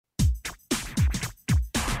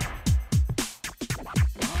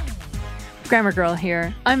Grammar Girl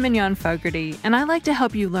here. I'm Mignon Fogarty, and I like to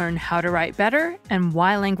help you learn how to write better and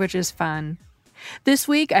why language is fun. This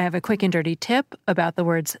week, I have a quick and dirty tip about the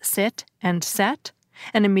words sit and set,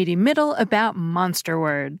 and a meaty middle about monster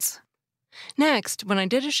words. Next, when I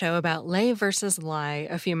did a show about lay versus lie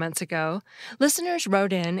a few months ago, listeners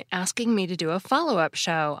wrote in asking me to do a follow-up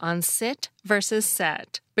show on sit versus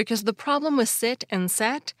set, because the problem with sit and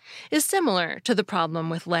set is similar to the problem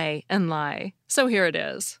with lay and lie. So here it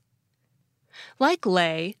is. Like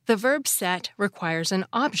lay, the verb set requires an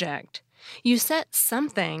object. You set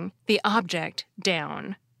something, the object,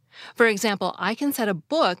 down. For example, I can set a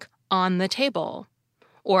book on the table.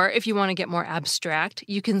 Or if you want to get more abstract,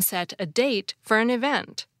 you can set a date for an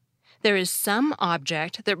event. There is some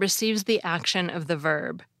object that receives the action of the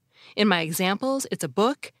verb. In my examples, it's a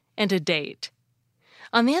book and a date.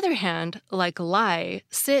 On the other hand, like lie,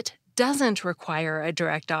 sit doesn't require a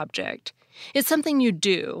direct object. It's something you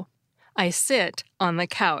do. I sit on the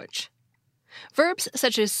couch. Verbs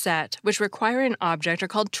such as set, which require an object, are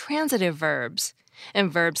called transitive verbs.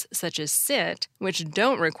 And verbs such as sit, which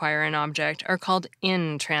don't require an object, are called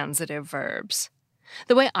intransitive verbs.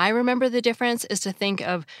 The way I remember the difference is to think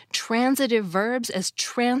of transitive verbs as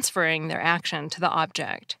transferring their action to the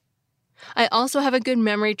object. I also have a good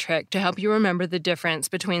memory trick to help you remember the difference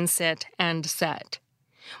between sit and set.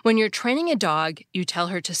 When you're training a dog, you tell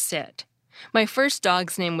her to sit. My first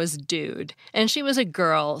dog's name was Dude, and she was a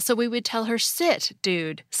girl, so we would tell her, "Sit,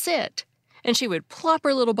 Dude, sit." And she would plop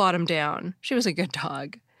her little bottom down. She was a good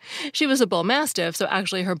dog. She was a bull mastiff, so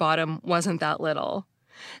actually her bottom wasn't that little.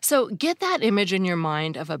 So get that image in your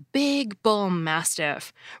mind of a big bull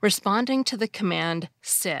mastiff responding to the command,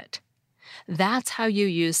 sit. That's how you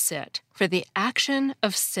use sit, for the action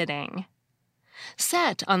of sitting.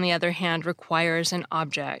 Set, on the other hand, requires an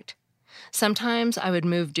object. Sometimes I would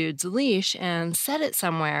move Dude's leash and set it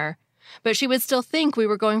somewhere, but she would still think we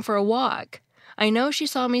were going for a walk. I know she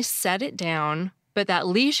saw me set it down, but that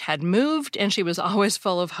leash had moved and she was always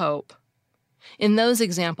full of hope. In those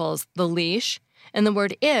examples, the leash and the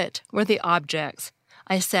word it were the objects.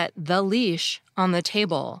 I set the leash on the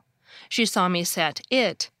table. She saw me set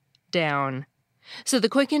it down. So the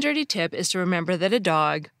quick and dirty tip is to remember that a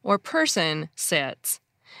dog or person sits,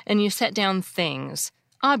 and you set down things,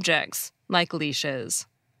 objects, like leashes.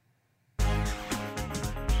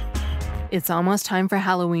 It's almost time for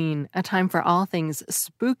Halloween, a time for all things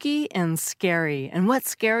spooky and scary. And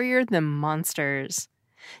what's scarier than monsters?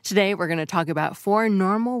 Today, we're going to talk about 4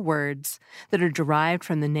 normal words that are derived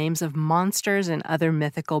from the names of monsters and other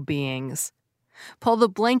mythical beings. Pull the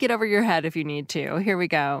blanket over your head if you need to. Here we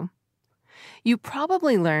go. You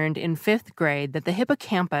probably learned in 5th grade that the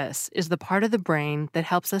hippocampus is the part of the brain that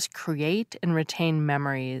helps us create and retain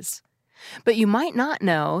memories. But you might not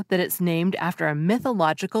know that it's named after a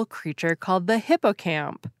mythological creature called the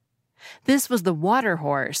hippocamp. This was the water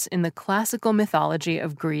horse in the classical mythology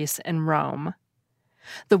of Greece and Rome.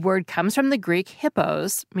 The word comes from the Greek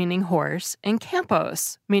hippos, meaning horse, and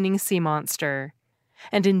campos, meaning sea monster.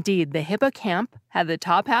 And indeed, the hippocamp had the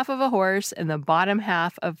top half of a horse and the bottom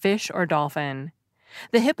half of fish or dolphin.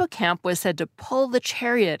 The hippocamp was said to pull the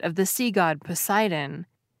chariot of the sea god Poseidon.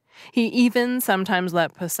 He even sometimes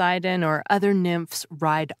let Poseidon or other nymphs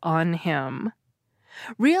ride on him.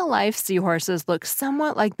 Real-life seahorses look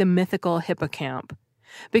somewhat like the mythical hippocamp.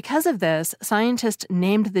 Because of this, scientists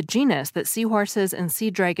named the genus that seahorses and sea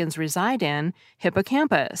dragons reside in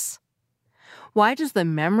Hippocampus. Why does the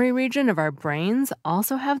memory region of our brains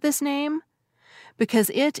also have this name? Because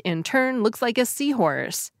it, in turn, looks like a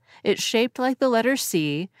seahorse. It's shaped like the letter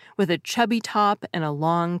C, with a chubby top and a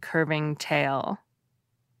long, curving tail.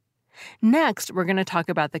 Next, we're going to talk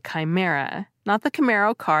about the chimera. Not the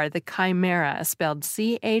Camaro car, the chimera, spelled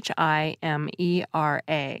Chimera.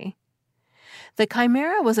 The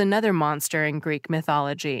chimera was another monster in Greek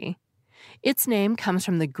mythology. Its name comes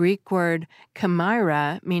from the Greek word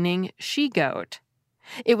chimaira, meaning she-goat.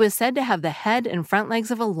 It was said to have the head and front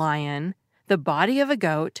legs of a lion, the body of a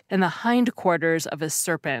goat, and the hindquarters of a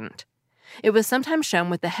serpent. It was sometimes shown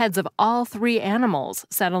with the heads of all 3 animals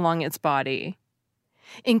set along its body.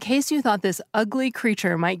 In case you thought this ugly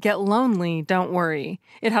creature might get lonely, don't worry.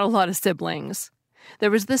 It had a lot of siblings.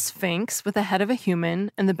 There was the Sphinx with the head of a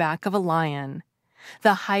human and the back of a lion.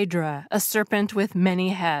 The Hydra, a serpent with many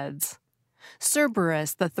heads.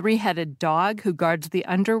 Cerberus, the 3-headed dog who guards the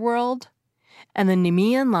underworld. And the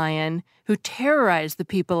Nemean lion who terrorized the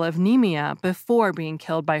people of Nemea before being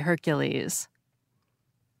killed by Hercules.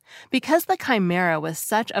 Because the chimera was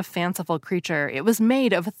such a fanciful creature, it was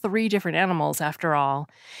made of 3 different animals after all.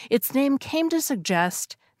 Its name came to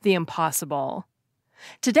suggest the impossible.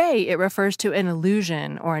 Today, it refers to an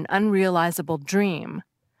illusion or an unrealizable dream.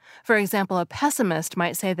 For example, a pessimist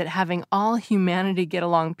might say that having all humanity get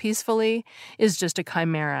along peacefully is just a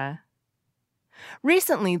chimera.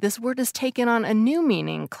 Recently, this word has taken on a new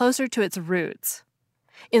meaning closer to its roots.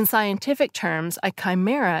 In scientific terms, a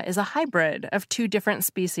chimera is a hybrid of two different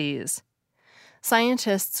species.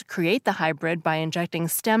 Scientists create the hybrid by injecting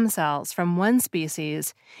stem cells from one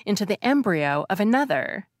species into the embryo of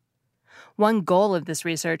another. One goal of this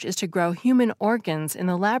research is to grow human organs in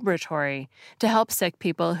the laboratory to help sick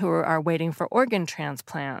people who are waiting for organ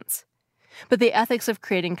transplants. But the ethics of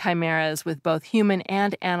creating chimeras with both human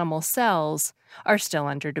and animal cells are still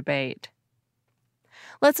under debate.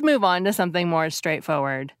 Let's move on to something more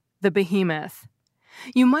straightforward, the behemoth.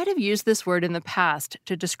 You might have used this word in the past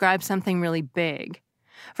to describe something really big.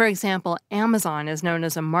 For example, Amazon is known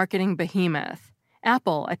as a marketing behemoth,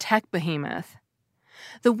 Apple a tech behemoth.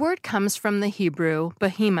 The word comes from the Hebrew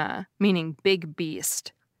behema, meaning big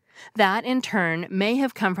beast. That, in turn, may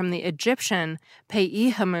have come from the Egyptian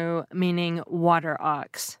pe'ihamu, meaning water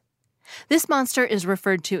ox. This monster is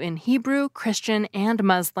referred to in Hebrew, Christian, and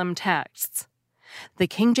Muslim texts. The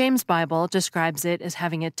King James Bible describes it as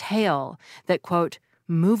having a tail that, quote,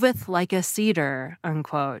 moveth like a cedar,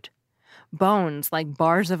 unquote, bones like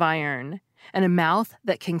bars of iron, and a mouth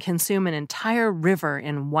that can consume an entire river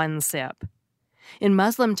in one sip. In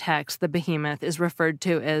Muslim texts, the behemoth is referred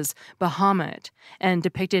to as Bahamut and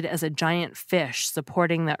depicted as a giant fish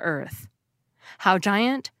supporting the earth. How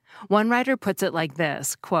giant? One writer puts it like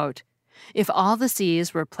this, quote, if all the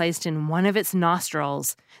seas were placed in one of its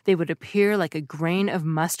nostrils, they would appear like a grain of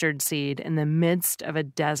mustard seed in the midst of a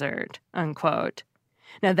desert, unquote.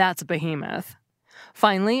 Now that's a behemoth.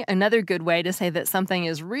 Finally, another good way to say that something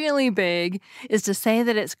is really big is to say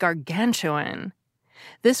that it's gargantuan.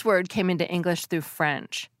 This word came into English through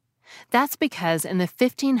French. That's because in the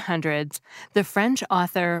 1500s, the French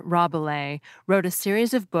author Rabelais wrote a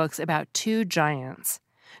series of books about two giants,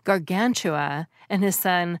 Gargantua and his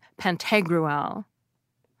son Pantagruel.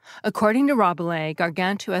 According to Rabelais,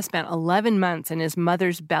 Gargantua spent 11 months in his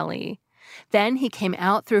mother's belly. Then he came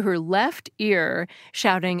out through her left ear,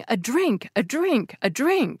 shouting, "A drink, a drink, a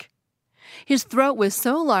drink." His throat was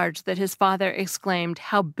so large that his father exclaimed,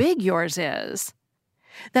 "How big yours is!"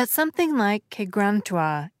 That's something like que grand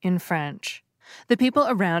toi in French. The people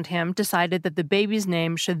around him decided that the baby's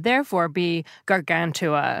name should therefore be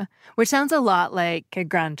Gargantua, which sounds a lot like que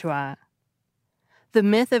grand toi. The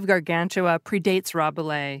myth of Gargantua predates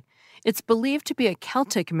Rabelais. It's believed to be a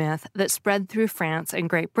Celtic myth that spread through France and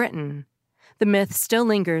Great Britain. The myth still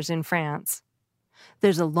lingers in France.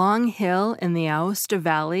 There's a long hill in the Aoste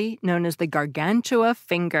Valley known as the Gargantua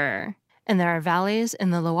Finger. And there are valleys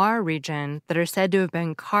in the Loire region that are said to have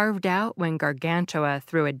been carved out when Gargantua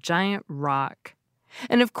threw a giant rock.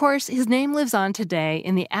 And of course, his name lives on today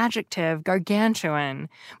in the adjective gargantuan,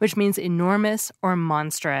 which means enormous or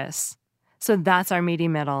monstrous. So that's our meaty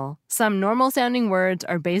middle. Some normal-sounding words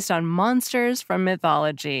are based on monsters from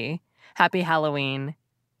mythology. Happy Halloween.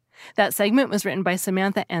 That segment was written by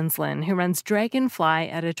Samantha Enslin, who runs Dragonfly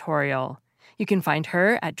Editorial. You can find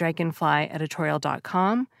her at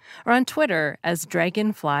dragonflyeditorial.com or on Twitter as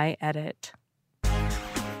DragonflyEdit.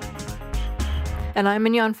 And I'm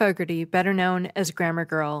Mignon Fogarty, better known as Grammar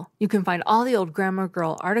Girl. You can find all the old Grammar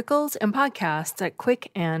Girl articles and podcasts at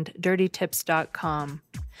quickanddirtytips.com.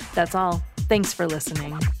 That's all. Thanks for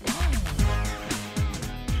listening.